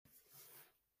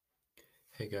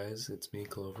Hey guys, it's me,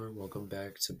 Clover. Welcome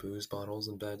back to Booze, Bottles,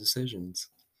 and Bad Decisions.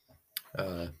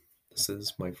 This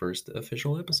is my first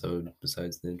official episode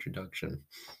besides the introduction.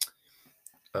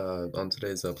 On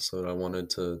today's episode, I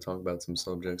wanted to talk about some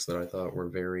subjects that I thought were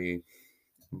very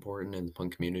important in the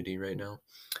punk community right now.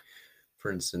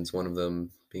 For instance, one of them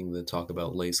being the talk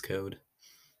about lace code.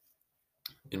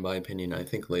 In my opinion, I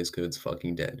think lace code's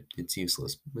fucking dead. It's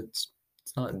useless. It's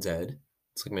not dead.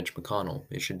 It's like Mitch McConnell.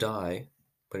 It should die,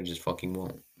 but it just fucking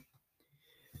won't.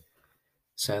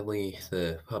 Sadly,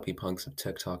 the puppy punks of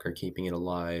TikTok are keeping it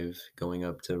alive, going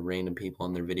up to random people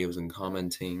on their videos and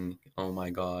commenting, "Oh my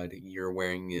god, you're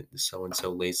wearing it so and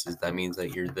so laces, that means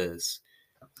that you're this."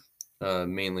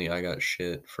 Mainly, I got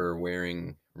shit for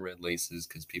wearing red laces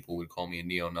because people would call me a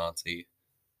neo Nazi.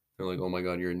 They're like, "Oh my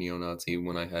god, you're a neo Nazi,"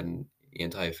 when I had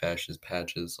anti fascist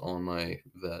patches on my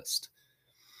vest.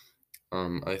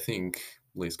 I think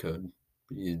lace code,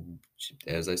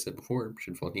 as I said before,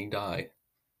 should fucking die.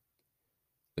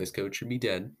 Lace code should be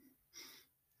dead.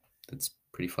 That's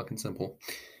pretty fucking simple.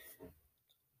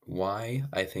 Why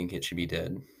I think it should be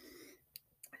dead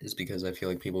is because I feel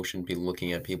like people shouldn't be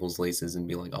looking at people's laces and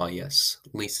be like, oh, yes,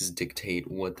 laces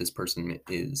dictate what this person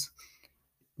is.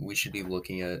 We should be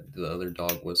looking at the other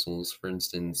dog whistles. For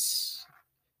instance,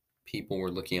 people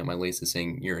were looking at my laces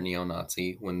saying, "You're a neo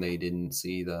Nazi," when they didn't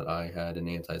see that I had an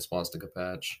anti swastika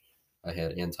patch. I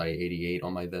had anti 88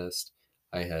 on my vest.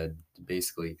 I had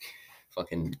basically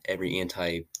fucking every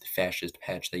anti fascist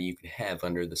patch that you could have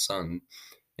under the sun.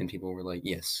 And people were like,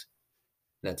 yes,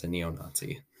 that's a neo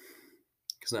Nazi.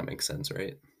 Because that makes sense,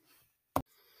 right?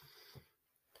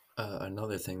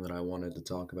 Another thing that I wanted to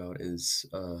talk about is,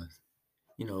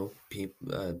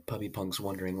 puppy punks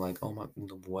wondering, like, oh my,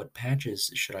 what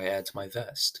patches should I add to my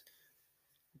vest?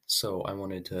 So I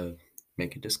wanted to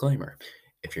make a disclaimer.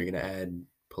 If you're going to add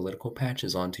political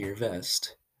patches onto your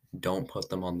vest, don't put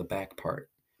them on the back part.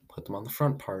 Put them on the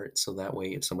front part so that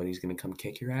way if somebody's going to come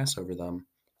kick your ass over them,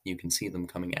 you can see them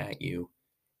coming at you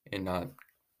and not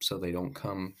so they don't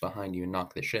come behind you and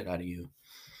knock the shit out of you.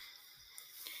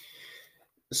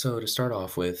 So to start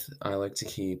off with, I like to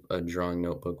keep a drawing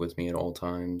notebook with me at all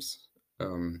times,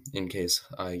 in case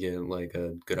I get like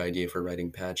a good idea for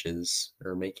writing patches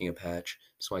or making a patch.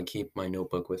 So I keep my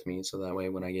notebook with me, so that way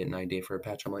when I get an idea for a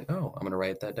patch, I'm like, oh, I'm gonna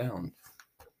write that down.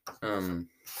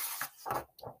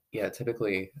 Yeah,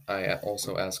 typically I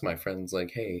also ask my friends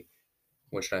like, hey,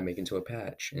 what should I make into a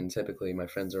patch? And typically my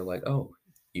friends are like, oh,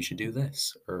 you should do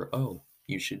this, or oh,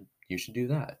 you should do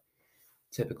that.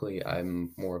 Typically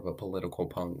I'm more of a political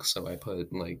punk, so I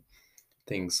put like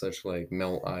things such like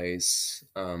melt ice,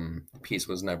 peace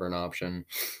was never an option,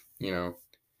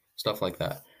 stuff like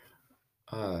that.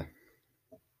 Uh,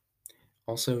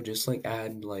 Also, just like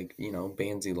add like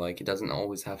bands you like. It doesn't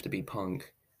always have to be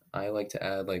punk. I like to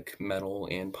add like metal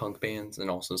and punk bands, and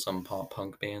also some pop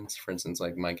punk bands. For instance,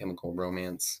 like My Chemical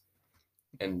Romance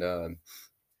and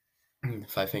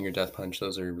Five Finger Death Punch.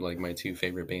 Those are like my two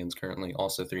favorite bands currently.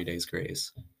 Also, 3 Days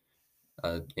Grace.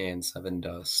 And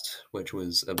Sevendust, which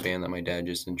was a band that my dad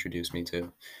just introduced me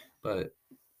to. But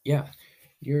yeah,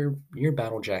 your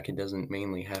battle jacket doesn't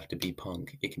mainly have to be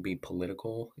punk. It can be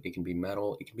political, it can be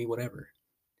metal, it can be whatever.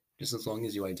 Just as long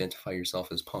as you identify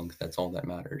yourself as punk, that's all that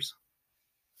matters.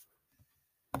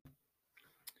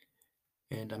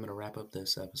 And I'm going to wrap up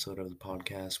this episode of the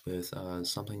podcast with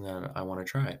something that I want to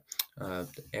try.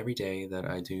 Every day that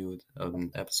I do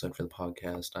an episode for the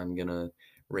podcast, I'm going to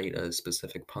rate a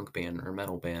specific punk band or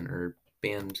metal band or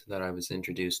band that I was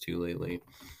introduced to lately.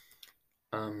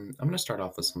 I'm going to start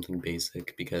off with something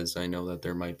basic because I know that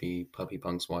there might be puppy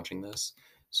punks watching this.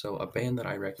 So, a band that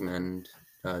I recommend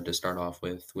to start off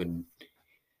with would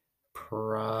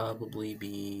probably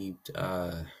be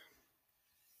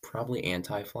probably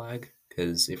Anti-Flag,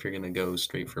 because if you're gonna go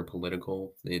straight for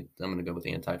political, I'm gonna go with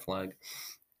Anti-Flag.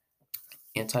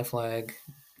 Anti-Flag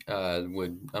I'm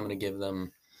gonna give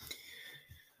them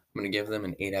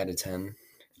an 8 out of 10.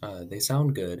 They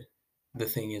sound good. The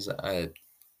thing is,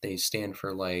 they stand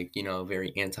for like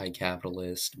very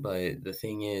anti-capitalist, but the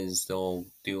thing is they'll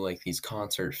do like these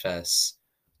concert fests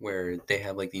where they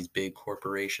have like these big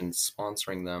corporations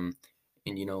sponsoring them,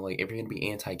 and like if you're gonna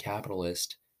be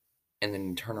anti-capitalist and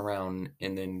then turn around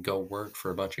and then go work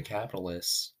for a bunch of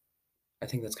capitalists, I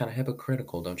think that's kind of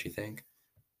hypocritical, don't you think?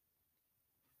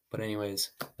 But,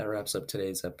 anyways, that wraps up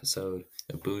today's episode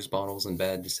of Booze, Bottles, and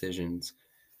Bad Decisions.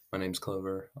 My name's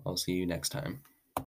Clover. I'll see you next time.